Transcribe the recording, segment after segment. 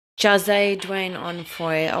Jose Dwayne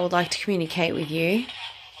Onfoy, I would like to communicate with you,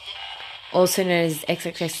 also known as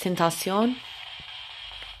Xxxtentacion.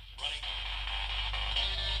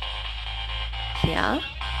 Here.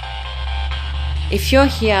 If you're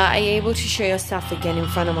here, are you able to show yourself again in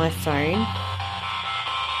front of my phone?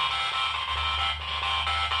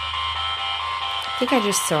 I think I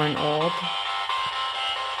just saw an orb.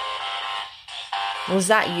 Was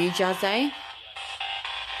that you, Jose?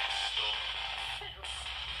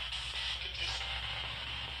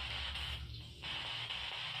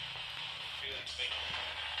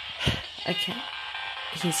 Okay,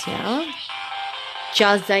 he's here.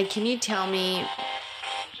 Jose, can you tell me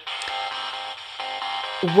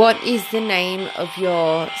what is the name of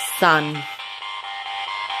your son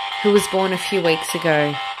who was born a few weeks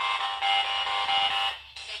ago?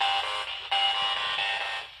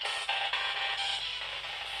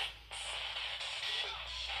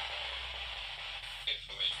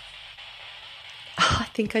 Oh, I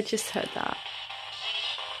think I just heard that.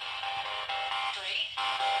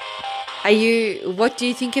 What do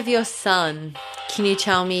you think of your son? Can you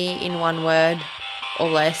tell me in one word or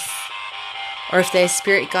less? Or if there's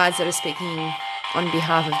spirit guides that are speaking on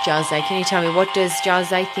behalf of Jose, can you tell me, what does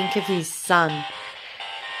Jose think of his son?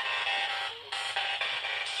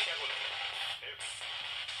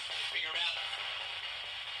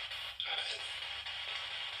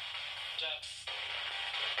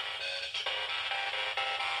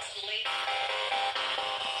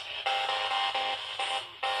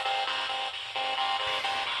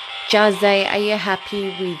 Jose, are you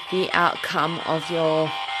happy with the outcome of your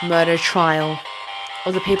murder trial?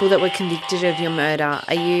 Or the people that were convicted of your murder?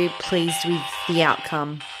 Are you pleased with the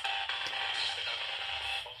outcome?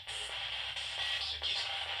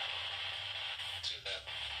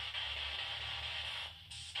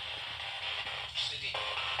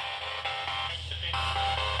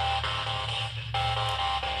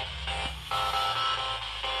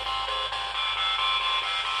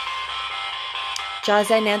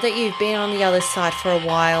 Jose, now that you've been on the other side for a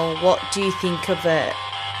while, what do you think of it?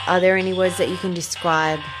 Are there any words that you can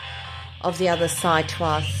describe of the other side to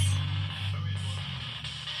us?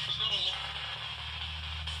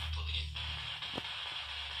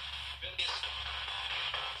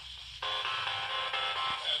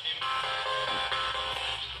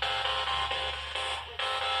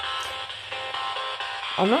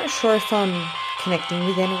 I'm not sure if I'm connecting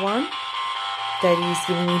with anyone that is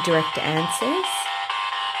giving me direct answers.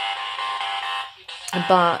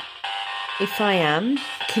 But if I am,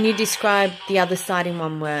 can you describe the other side in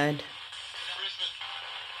one word?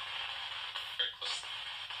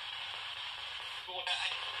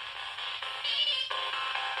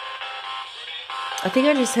 I think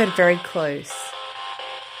I just heard very close.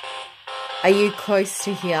 Are you close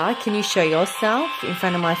to here? Can you show yourself in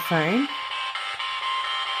front of my phone?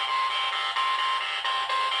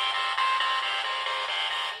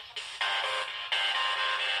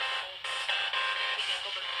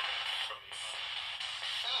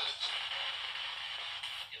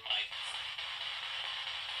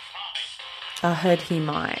 I heard he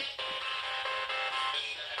might.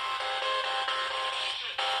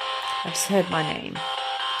 I just heard my name.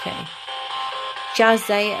 Okay.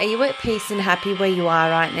 Jose, are you at peace and happy where you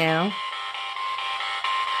are right now?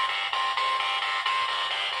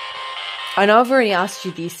 I know I've already asked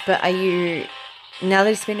you this, but are you, now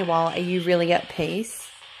that it's been a while, are you really at peace?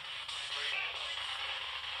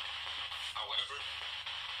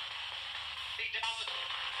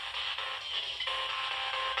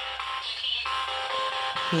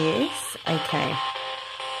 Yes? Okay.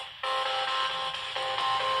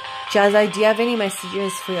 Jose, do you have any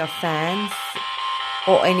messages for your fans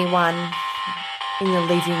or anyone in the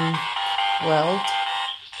living world?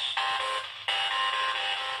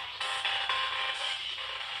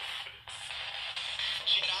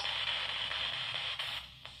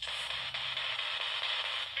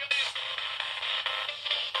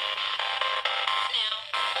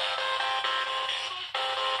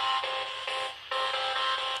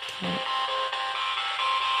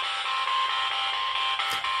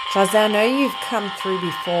 Jose, I know you've come through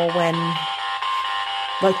before when,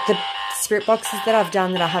 like, the spirit boxes that I've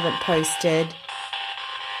done that I haven't posted.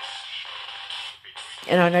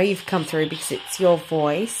 And I know you've come through because it's your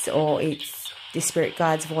voice or it's the spirit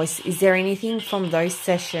guide's voice. Is there anything from those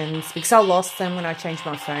sessions, because I lost them when I changed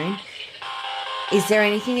my phone, is there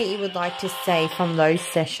anything that you would like to say from those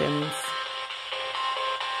sessions?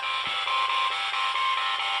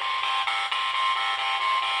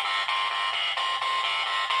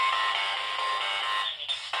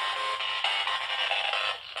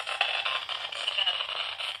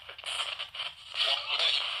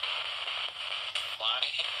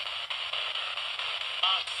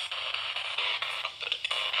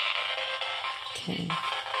 Okay.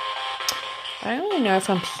 I don't really know if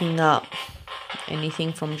I'm picking up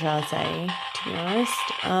anything from Jazze, to be honest.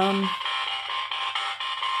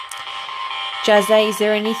 Jazze, is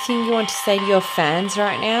there anything you want to say to your fans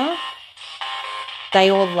right now? They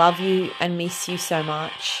all love you and miss you so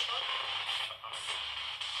much.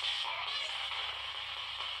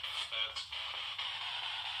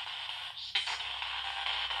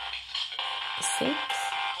 Six?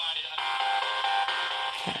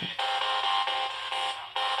 Okay.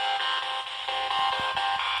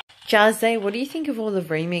 Jazze, what do you think of all the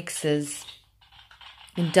remixes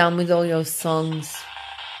and done with all your songs?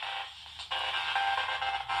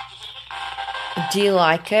 Do you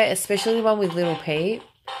like it? Especially the one with Little Peep?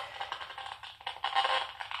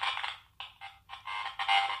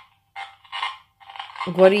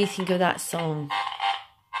 What do you think of that song?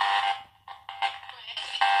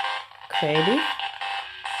 Creative?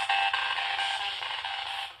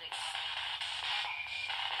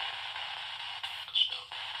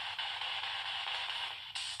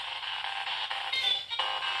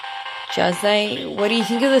 Jazze, what do you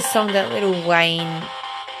think of the song that Lil Wayne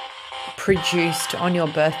produced on your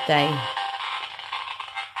birthday?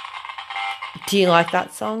 Do you like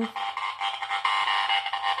that song?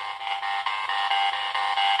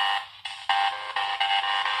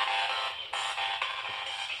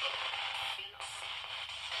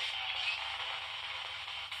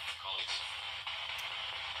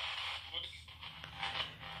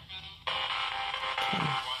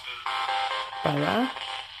 Brother.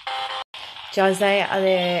 Jazze, are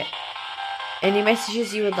there any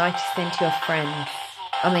messages you would like to send to your friends?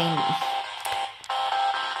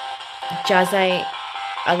 Jazze,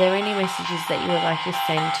 are there any messages that you would like to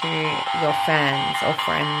send to your fans or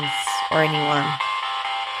friends or anyone?